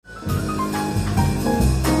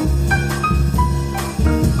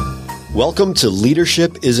Welcome to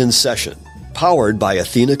Leadership is in Session, powered by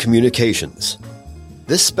Athena Communications.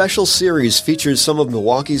 This special series features some of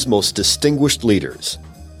Milwaukee's most distinguished leaders.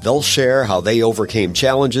 They'll share how they overcame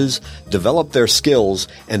challenges, developed their skills,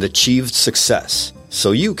 and achieved success,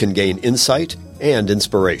 so you can gain insight and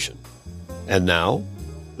inspiration. And now,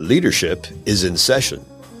 Leadership is in Session.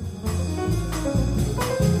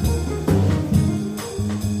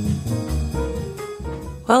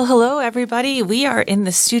 Well, hello, everybody. We are in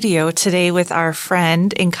the studio today with our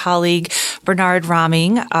friend and colleague, Bernard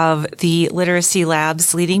Rahming of the Literacy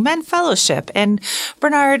Lab's Leading Men Fellowship. And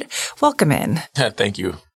Bernard, welcome in. Thank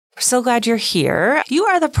you. So glad you're here. You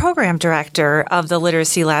are the program director of the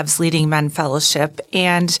Literacy Lab's Leading Men Fellowship,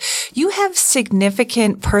 and you have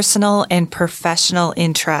significant personal and professional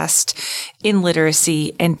interest in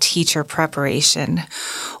literacy and teacher preparation.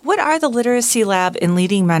 What are the Literacy Lab and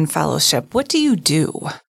Leading Men Fellowship? What do you do?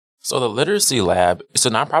 So the Literacy Lab is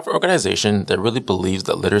a nonprofit organization that really believes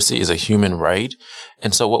that literacy is a human right.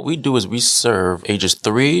 And so what we do is we serve ages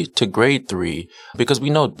 3 to grade 3 because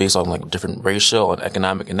we know based on different racial and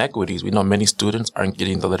economic inequities, we know many students aren't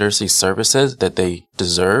getting the literacy services that they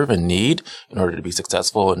deserve and need in order to be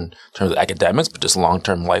successful in terms of academics, but just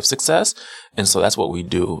long-term life success. And so that's what we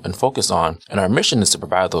do and focus on. And our mission is to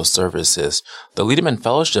provide those services. The Leading Men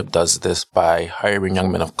Fellowship does this by hiring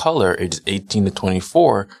young men of color, ages 18 to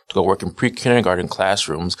 24, to go work in pre-kindergarten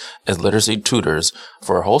classrooms as literacy tutors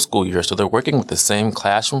for a whole school year. So they're working with the same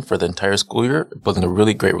classroom for the entire school year, building a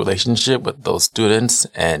really great relationship with those students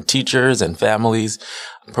and teachers and families,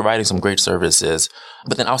 providing some great services.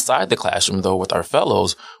 But then outside the classroom, though, with our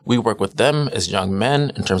fellows, we work with them as young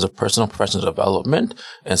men in terms of personal and professional development.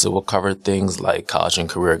 And so we'll cover things like college and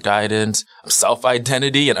career guidance,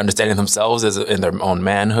 self-identity and understanding themselves as in their own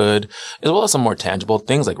manhood, as well as some more tangible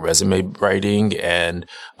things like resume writing and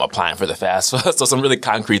applying for the FAFSA. So some really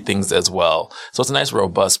concrete things as well. So it's a nice,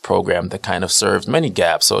 robust program that kind of serves many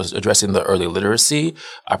gaps. So it's addressing the early literacy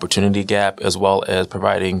opportunity gap, as well as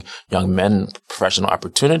providing young men professional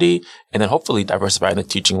opportunity, and then hopefully diversifying the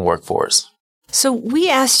teaching workforce. So we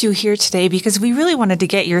asked you here today because we really wanted to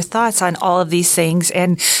get your thoughts on all of these things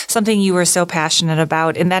and something you were so passionate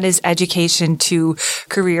about, and that is education to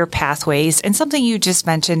career pathways. And something you just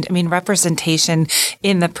mentioned, representation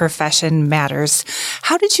in the profession matters.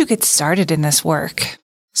 How did you get started in this work?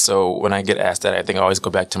 So when I get asked that, I think I always go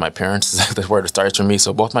back to my parents. That's where it starts for me.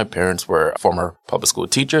 So both my parents were former public school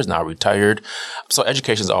teachers, now retired. So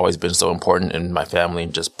education has always been so important in my family,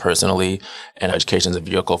 just personally. And education is a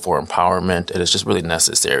vehicle for empowerment. And it's just really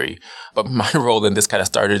necessary. But my role in this kind of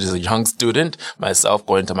started as a young student, myself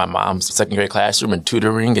going to my mom's second grade classroom and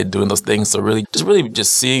tutoring and doing those things. So really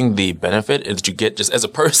just seeing the benefit that you get just as a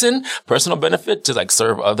person, personal benefit to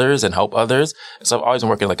serve others and help others. So I've always been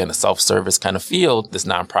working in a self-service kind of field, this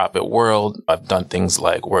nonprofit world. I've done things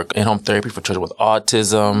like work in-home therapy for children with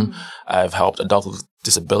autism. I've helped adults with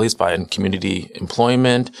disabilities find community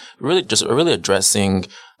employment, really addressing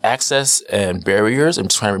access and barriers and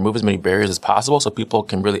trying to remove as many barriers as possible so people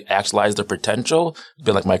can really actualize their potential. It's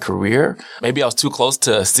been like my career. Maybe I was too close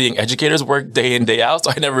to seeing educators work day in, day out,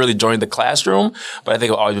 so I never really joined the classroom. But I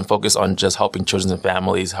think I've always been focused on just helping children and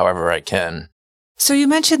families however I can. So you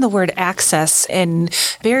mentioned the word access and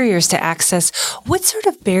barriers to access. What sort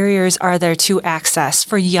of barriers are there to access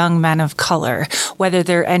for young men of color, whether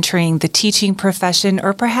they're entering the teaching profession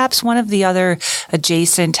or perhaps one of the other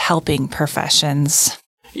adjacent helping professions?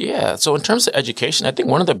 Yeah. So in terms of education, I think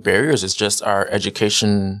one of the barriers is just our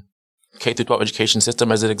education, K-12 education system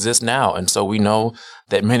as it exists now. And so we know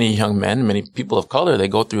that many young men, many people of color, they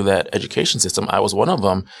go through that education system. I was one of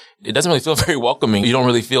them. It doesn't really feel very welcoming. You don't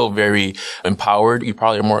really feel very empowered. You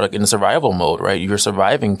probably are more in survival mode, right? You're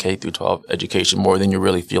surviving K-12 education more than you're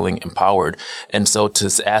really feeling empowered. And so to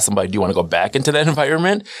ask somebody, do you want to go back into that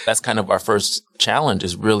environment? That's kind of our first challenge,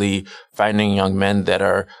 is really finding young men that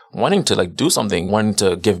are wanting to do something, wanting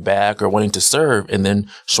to give back or wanting to serve, and then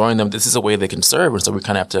showing them this is a way they can serve. And so we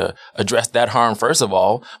kind of have to address that harm first of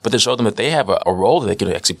all, but then show them that they have a role that they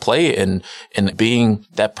can actually play in being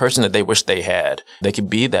that person that they wish they had. They could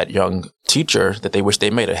be that young teacher that they wish they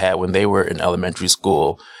might have had when they were in elementary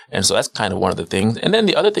school. And so that's kind of one of the things. And then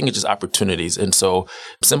the other thing is just opportunities. And so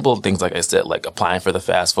simple things, like I said, like applying for the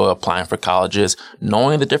FAFSA, applying for colleges,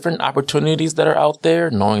 knowing the different opportunities that are out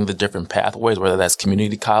there, knowing the different pathways, whether that's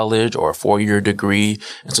community college or a 4-year degree.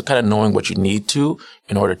 And so kind of knowing what you need to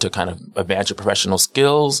in order to kind of advance your professional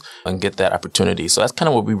skills and get that opportunity. So that's kind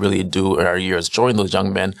of what we really do in our years, showing those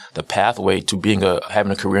young men the pathway to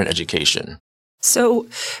having a career in education. So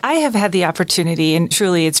I have had the opportunity, and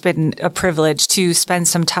truly it's been a privilege to spend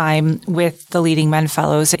some time with the Leading Men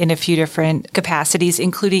Fellows in a few different capacities,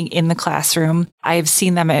 including in the classroom. I have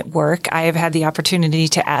seen them at work. I have had the opportunity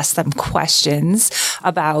to ask them questions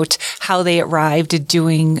about how they arrived at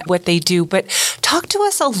doing what they do. But talk to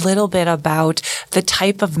us a little bit about the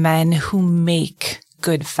type of men who make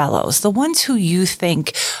good fellows, the ones who you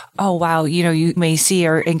think, oh, wow, you may see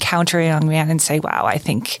or encounter a young man and say, wow, I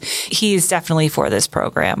think he is definitely for this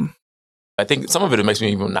program. I think some of it makes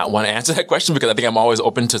me even not want to answer that question because I think I'm always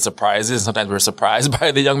open to surprises. Sometimes we're surprised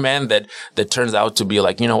by the young man that turns out to be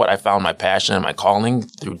like, you know what, I found my passion and my calling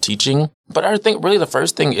through teaching. But I think really the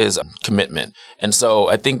first thing is commitment. And so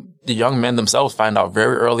I think the young men themselves find out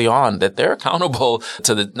very early on that they're accountable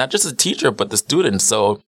to not just the teacher, but the students.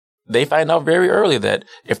 So they find out very early that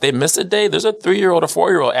if they miss a day, there's a 3-year-old or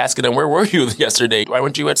 4-year-old asking them, where were you yesterday? Why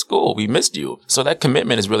weren't you at school? We missed you. So that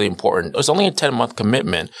commitment is really important. It's only a 10-month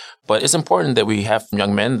commitment, but it's important that we have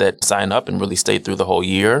young men that sign up and really stay through the whole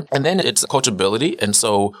year. And then it's coachability. And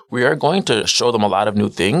so we are going to show them a lot of new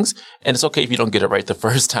things. And it's okay if you don't get it right the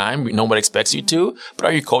first time. Nobody expects you to, but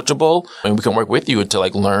are you coachable? And we can work with you to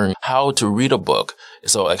learn how to read a book.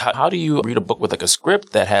 So how do you read a book with a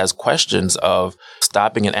script that has questions of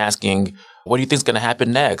stopping and asking, what do you think is going to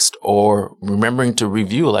happen next? Or remembering to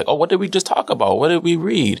review, what did we just talk about? What did we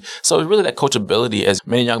read? So it's really that coachability, as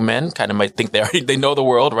many young men kind of might think they know the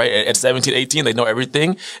world, right? At 17, 18, they know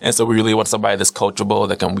everything. And so we really want somebody that's coachable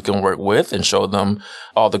that we can work with and show them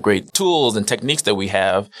all the great tools and techniques that we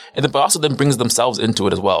have. And then, but also then brings themselves into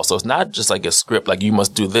it as well. So it's not just like a script, like you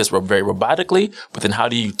must do this very robotically, but then how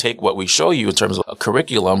do you take what we show you in terms of a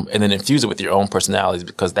curriculum and then infuse it with your own personalities?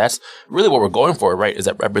 Because that's really what we're going for, right? Is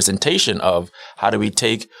that representation of how do we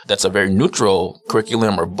take that's a very neutral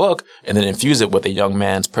curriculum or book and then infuse it with a young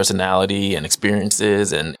man's personality and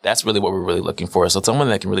experiences. And that's really what we're really looking for. So someone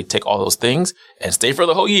that can really take all those things and stay for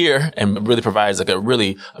the whole year and really provides a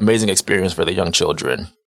really amazing experience for the young children.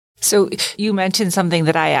 So you mentioned something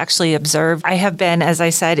that I actually observed. I have been, as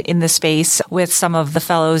I said, in the space with some of the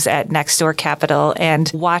fellows at Next Door Capital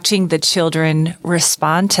and watching the children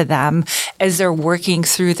respond to them as they're working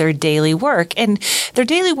through their daily work. And their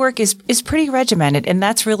daily work is pretty regimented. And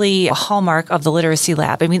that's really a hallmark of the Literacy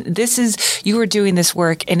Lab. I mean, you are doing this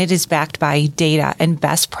work and it is backed by data and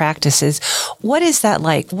best practices. What is that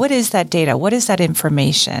like? What is that data? What is that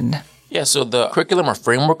information? Yeah, so the curriculum or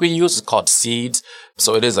framework we use is called SEEDS.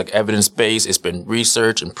 So it is evidence-based. It's been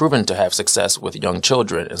researched and proven to have success with young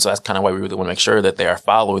children. And so that's kind of why we really want to make sure that they are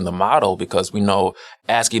following the model, because we know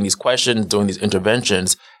asking these questions, doing these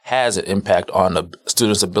interventions has an impact on the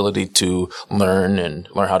student's ability to learn and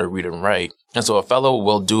learn how to read and write. And so a fellow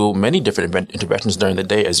will do many different interventions during the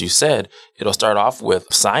day. As you said, it'll start off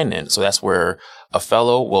with sign-in. So that's where a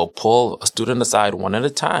fellow will pull a student aside one at a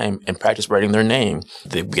time and practice writing their name.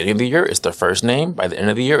 At the beginning of the year, it's their first name. By the end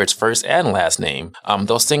of the year, it's first and last name.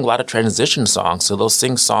 They'll sing a lot of transition songs. So they'll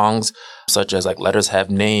sing songs such as Letters Have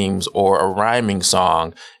Names or a rhyming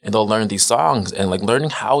song. And they'll learn these songs and learning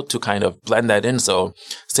how to kind of blend that in. So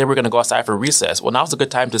say we're going to go outside for recess. Well, now's a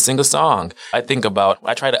good time to sing a song. I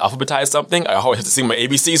try to alphabetize something. I always have to sing my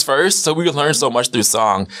ABCs first. So we learn so much through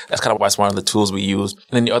song. That's kind of why it's one of the tools we use.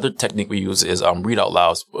 And then the other technique we use is read out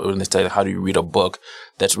loud. When they say, how do you read a book?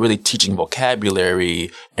 That's really teaching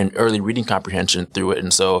vocabulary and early reading comprehension through it.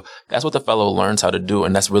 And so that's what the fellow learns how to do.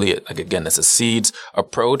 And that's really, again, that's a SEEDS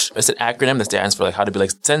approach. It's an acronym that stands for how to be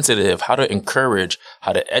sensitive, how to encourage,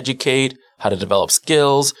 how to educate, how to develop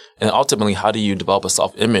skills, and ultimately, how do you develop a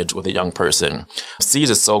self-image with a young person? SEEDS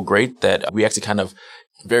is so great that we actually kind of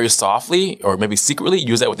very softly or maybe secretly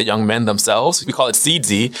use that with the young men themselves. We call it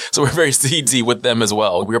seedsy. So we're very seedsy with them as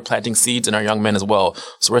well. We're planting seeds in our young men as well.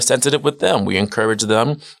 So we're sensitive with them. We encourage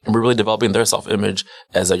them, and we're really developing their self-image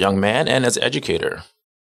as a young man and as an educator.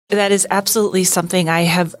 That is absolutely something I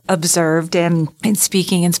have observed in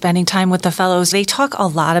speaking and spending time with the fellows. They talk a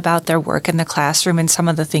lot about their work in the classroom and some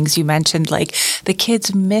of the things you mentioned, like the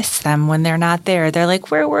kids miss them when they're not there. They're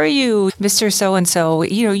like, where were you, Mr. So-and-so?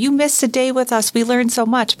 You missed a day with us. We learned so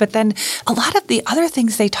much. But then a lot of the other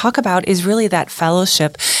things they talk about is really that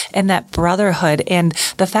fellowship and that brotherhood and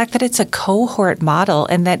the fact that it's a cohort model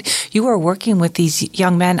and that you are working with these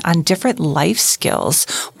young men on different life skills.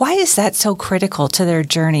 Why is that so critical to their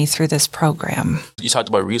journey through this program? You talked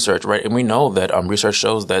about research, right? And we know that research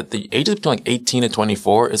shows that the ages between 18 and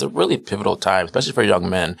 24 is a really pivotal time, especially for young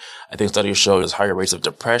men. I think studies show there's higher rates of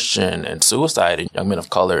depression and suicide in young men of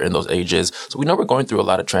color in those ages. So we know we're going through a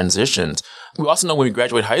lot of transitions. we also know when we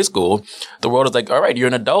graduate high school, the world is like, all right, you're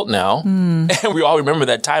an adult now. And we all remember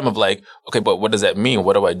that time of like, okay, but what does that mean?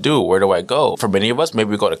 What do I do? Where do I go? For many of us, maybe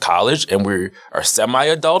we go to college and we are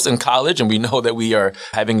semi-adults in college and we know that we are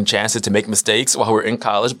having chances to make mistakes while we're in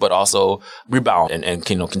college, but also rebound and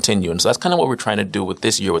continue. And so that's kind of what we're trying to do with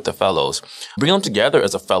this year with the fellows. Bring them together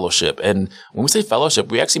as a fellowship. And when we say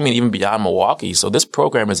fellowship, we actually mean even beyond Milwaukee. So this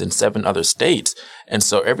program is in 7 other states. And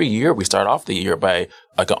so every year we start off the year by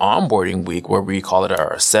like an onboarding week where we call it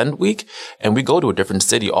our Ascend Week, and we go to a different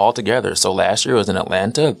city all together. So last year it was in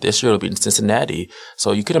Atlanta. This year it'll be in Cincinnati.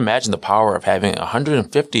 So you can imagine the power of having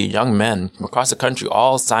 150 young men from across the country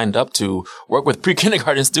all signed up to work with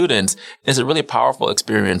pre-kindergarten students. It's a really powerful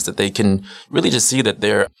experience that they can really just see that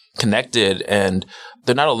they're connected and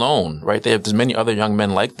they're not alone, right? There's many other young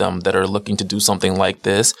men like them that are looking to do something like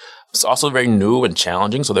this. It's also very new and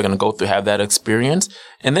challenging, so they're going to go through, have that experience.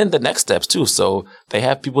 And then the next steps too. So they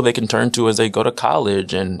have people they can turn to as they go to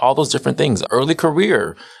college and all those different things, early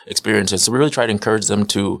career experiences. So we really try to encourage them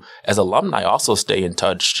to, as alumni, also stay in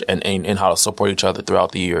touch and how to support each other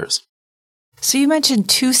throughout the years. So you mentioned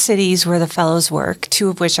 2 cities where the fellows work, 2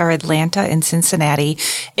 of which are Atlanta and Cincinnati,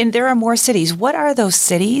 and there are more cities. What are those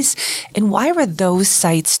cities, and why were those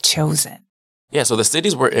sites chosen? Yeah, so the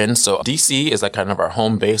cities we're in, so DC is like kind of our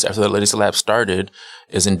home base after the Literacy Lab started,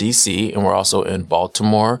 is in DC, and we're also in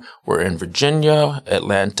Baltimore. We're in Virginia,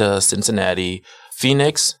 Atlanta, Cincinnati,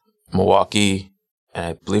 Phoenix, Milwaukee, and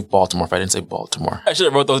I believe Baltimore, if I didn't say Baltimore. I should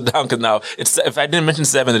have wrote those down because now, if I didn't mention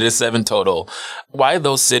 7, it is 7 total. Why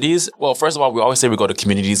those cities? Well, first of all, we always say we go to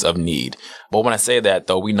communities of need. But when I say that,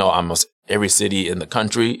 though, we know almost every city in the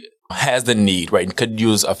country has the need, right, and could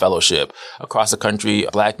use a fellowship. Across the country,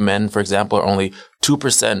 Black men, for example, are only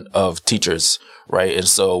 2% of teachers, right? And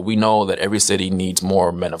so we know that every city needs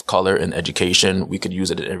more men of color in education. We could use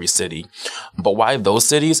it in every city. But why those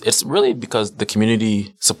cities? It's really because the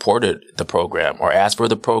community supported the program or asked for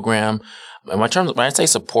the program. And when I say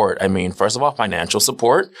support, I mean, first of all, financial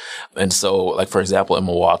support. And so, like, for example, in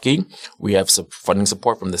Milwaukee, we have funding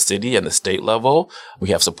support from the city and the state level. We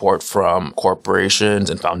have support from corporations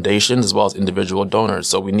and foundations as well as individual donors.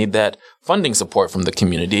 So we need that funding support from the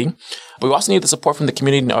community. But we also need the support from the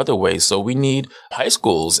community in other ways. So we need high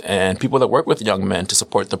schools and people that work with young men to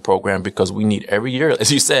support the program because we need every year,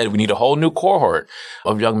 as you said, we need a whole new cohort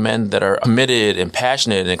of young men that are committed and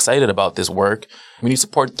passionate and excited about this work. We need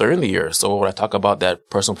support during the year. So when I talk about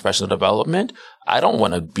that personal professional development, I don't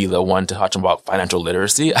want to be the one to talk about financial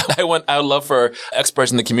literacy. I would love for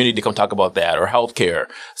experts in the community to come talk about that or healthcare.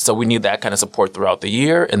 So we need that kind of support throughout the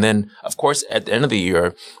year. And then, of course, at the end of the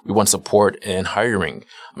year, we want support in hiring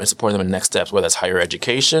and supporting them in the next steps, whether that's higher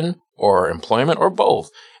education or employment or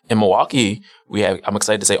both. In Milwaukee, I'm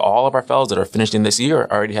excited to say all of our fellows that are finishing this year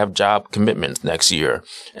already have job commitments next year.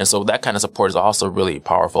 And so that kind of support is also really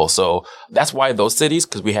powerful. So that's why those cities,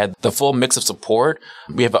 because we had the full mix of support.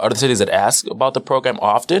 We have other cities that ask about the program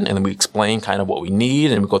often, and then we explain kind of what we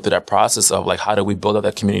need, and we go through that process of like, how do we build up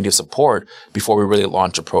that community of support before we really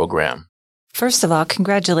launch a program? First of all,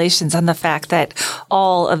 congratulations on the fact that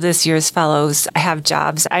all of this year's fellows have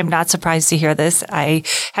jobs. I'm not surprised to hear this.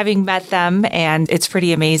 Having met them, and it's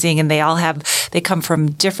pretty amazing. And they come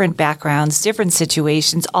from different backgrounds, different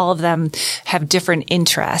situations. All of them have different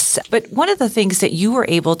interests. But one of the things that you were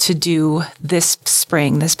able to do this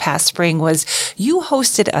past spring, was you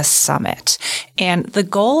hosted a summit. And the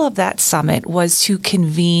goal of that summit was to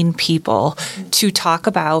convene people to talk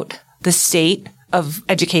about the state of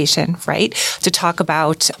education, right? To talk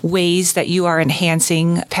about ways that you are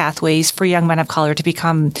enhancing pathways for young men of color to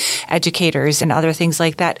become educators and other things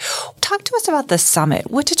like that. Talk to us about the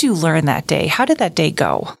summit. What did you learn that day? How did that day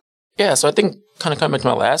go? Yeah, so I think kind of coming back to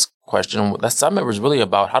my last question, that summit was really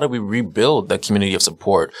about how do we rebuild the community of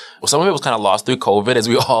support? Well, some of it was kind of lost through COVID, as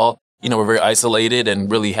we all we're very isolated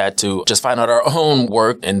and really had to just find out our own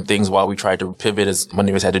work and things while we tried to pivot, as many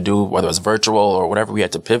of us had to do, whether it was virtual or whatever we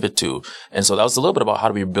had to pivot to. And so that was a little bit about how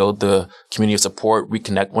do we build the community of support,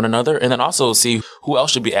 reconnect one another, and then also see who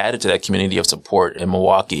else should be added to that community of support in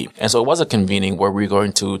Milwaukee. And so it was a convening where we were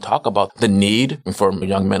going to talk about the need for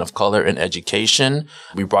young men of color in education.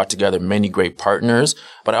 We brought together many great partners,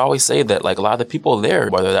 but I always say that like a lot of the people there,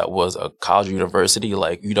 whether that was a college or university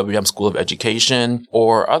like UWM School of Education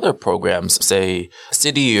or other programs, say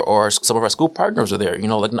City or some of our school partners are there,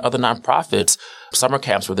 like other nonprofits. summer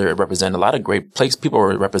camps where they represent a lot of great places. People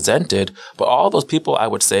were represented, but all those people, I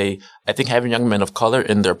would say, I think having young men of color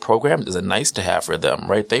in their programs is a nice to have for them,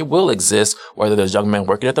 right? They will exist whether there's young men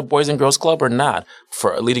working at the Boys and Girls Club or not.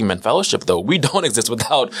 For a Leading Men Fellowship, though, we don't exist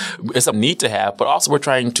without, it's a need to have, but also we're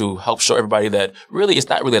trying to help show everybody that really it's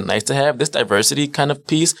not really a nice to have. This diversity kind of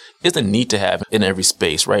piece is a need to have in every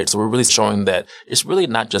space, right? So we're really showing that it's really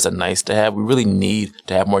not just a nice to have. We really need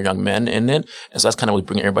to have more young men in it. And so that's kind of what we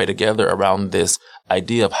bring everybody together around this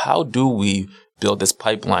idea of how do we build this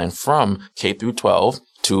pipeline from K through 12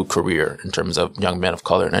 to career in terms of young men of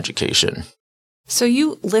color in education. So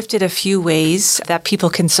you lifted a few ways that people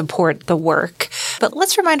can support the work, but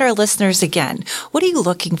let's remind our listeners again, what are you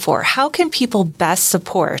looking for? How can people best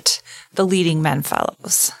support the Leading Men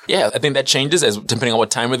Fellows? Yeah, I think that changes as depending on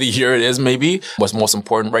what time of the year it is, maybe. What's most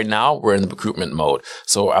important right now, we're in the recruitment mode.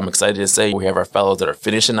 So I'm excited to say we have our fellows that are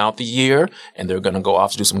finishing out the year and they're going to go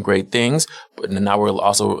off to do some great things. But now we're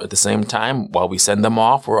also at the same time, while we send them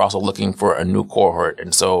off, we're also looking for a new cohort.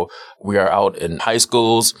 And so we are out in high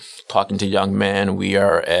schools talking to young men.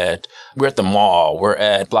 We're at the mall. We're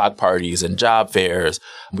at block parties and job fairs.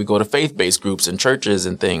 We go to faith-based groups and churches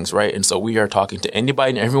and things, right? And so we are talking to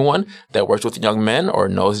anybody and everyone that works with young men or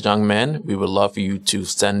knows young men. We would love for you to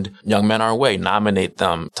send young men our way, nominate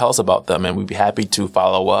them, tell us about them, and we'd be happy to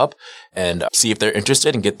follow up and see if they're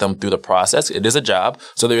interested and get them through the process. It is a job,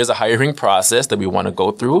 so there is a hiring process that we want to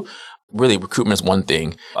go through. Really, recruitment is one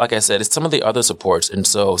thing. Like I said, it's some of the other supports. And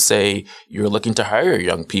so say you're looking to hire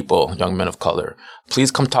young people, young men of color,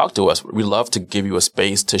 please come talk to us. We love to give you a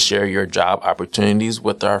space to share your job opportunities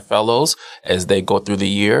with our fellows as they go through the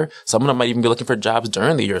year. Some of them might even be looking for jobs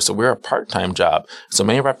during the year. So we're a part-time job. So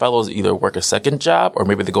many of our fellows either work a second job or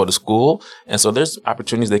maybe they go to school. And so there's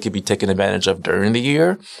opportunities they could be taken advantage of during the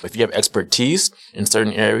year. If you have expertise in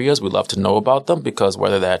certain areas, we'd love to know about them because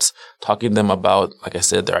whether that's talking to them about, like I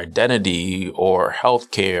said, their identity or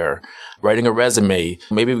healthcare, writing a resume.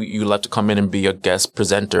 Maybe you'd like to come in and be a guest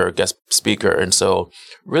presenter, a guest speaker. And so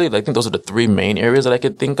really, I think those are the three main areas that I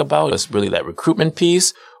could think about. It's really that recruitment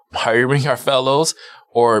piece, hiring our fellows,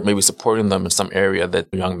 or maybe supporting them in some area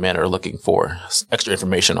that young men are looking for extra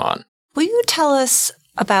information on. Will you tell us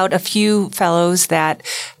about a few fellows that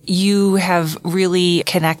you have really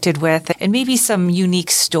connected with and maybe some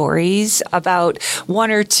unique stories about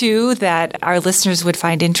one or two that our listeners would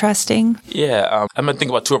find interesting? Yeah, I'm going to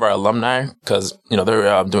think about two of our alumni because,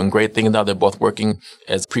 they're doing great things now. They're both working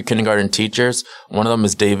as pre-kindergarten teachers. One of them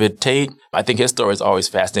is David Tate. I think his story is always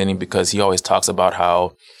fascinating because he always talks about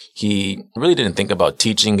how he really didn't think about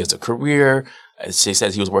teaching as a career. He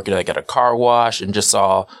says he was working at a car wash and just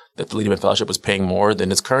saw that the Leading Men Fellowship was paying more than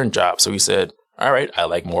his current job. So he said, all right, I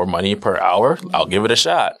like more money per hour. I'll give it a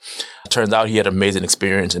shot. Turns out he had an amazing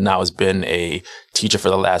experience and now has been a teacher for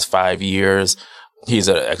the last 5 years. He's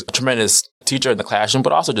a tremendous teacher in the classroom,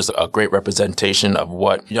 but also just a great representation of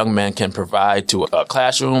what young men can provide to a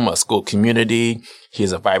classroom, a school community. He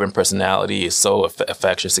has a vibrant personality. He's so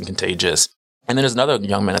infectious and contagious. And then there's another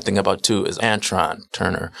young man I think about too is Antron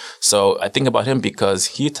Turner. So I think about him because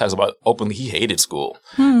he talks about openly he hated school.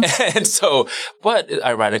 And so, but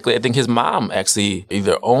ironically, I think his mom actually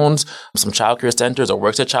either owns some childcare centers or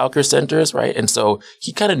works at childcare centers, right? And so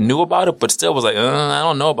he kind of knew about it, but still was like, I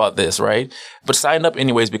don't know about this, right? But signed up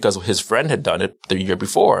anyways because his friend had done it the year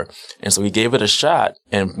before. And so he gave it a shot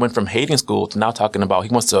and went from hating school to now talking about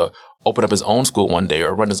he wants to open up his own school one day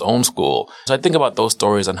or run his own school. So I think about those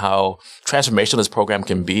stories and how transformational this program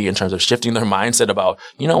can be in terms of shifting their mindset about,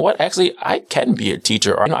 actually, I can be a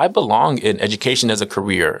teacher or, I belong in education as a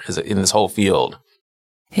career in this whole field.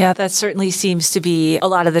 Yeah, that certainly seems to be a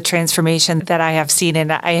lot of the transformation that I have seen,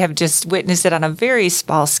 and I have just witnessed it on a very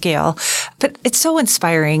small scale. But it's so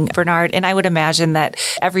inspiring, Bernard, and I would imagine that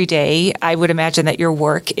every day, your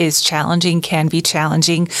work is challenging, can be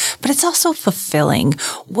challenging, but it's also fulfilling.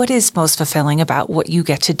 What is most fulfilling about what you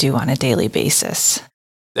get to do on a daily basis?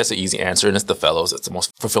 That's an easy answer, and it's the fellows. It's the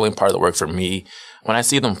most fulfilling part of the work for me. When I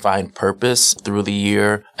see them find purpose through the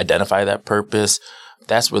year, identify that purpose,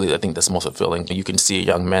 that's really, I think, that's most fulfilling. You can see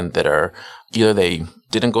young men that are either they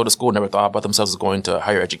didn't go to school, never thought about themselves as going to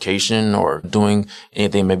higher education or doing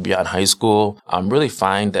anything maybe beyond high school. Really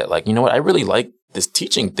find that, I really like this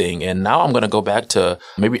teaching thing. And now I'm going to go back to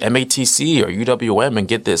maybe MATC or UWM and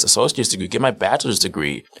get this associate's degree, get my bachelor's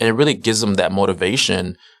degree. And it really gives them that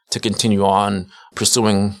motivation to continue on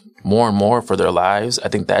pursuing more and more for their lives. I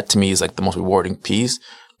think that to me is the most rewarding piece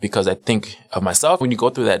because I think of myself when you go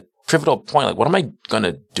through that pivotal point, what am I going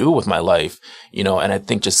to do with my life? And I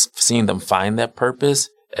think just seeing them find that purpose,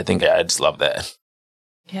 I think I just love that.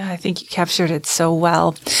 Yeah, I think you captured it so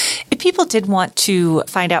well. If people did want to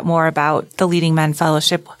find out more about the Leading Men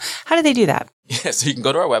Fellowship, how do they do that? Yeah, so you can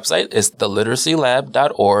go to our website. It's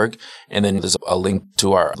theliteracylab.org. And then there's a link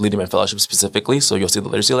to our Leading Men Fellowship specifically. So you'll see the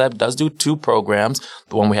Literacy Lab does do 2 programs.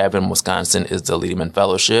 The one we have in Wisconsin is the Leading Men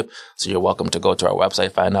Fellowship. So you're welcome to go to our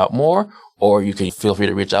website, find out more, or you can feel free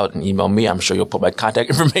to reach out and email me. I'm sure you'll put my contact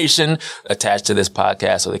information attached to this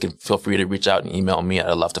podcast so they can feel free to reach out and email me.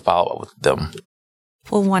 I'd love to follow up with them.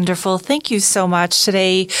 Well, wonderful. Thank you so much.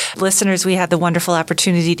 Today, listeners, we had the wonderful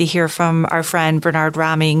opportunity to hear from our friend Bernard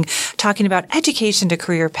Rahming talking about education to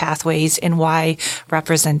career pathways and why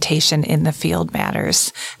representation in the field matters.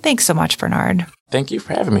 Thanks so much, Bernard. Thank you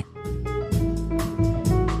for having me.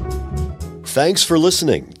 Thanks for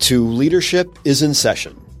listening to Leadership is in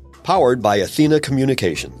Session, powered by Athena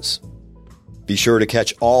Communications. Be sure to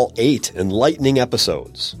catch all 8 enlightening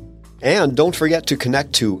episodes. And don't forget to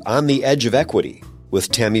connect to On the Edge of Equity with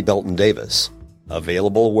Tammy Belton Davis,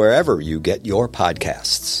 available wherever you get your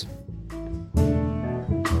podcasts.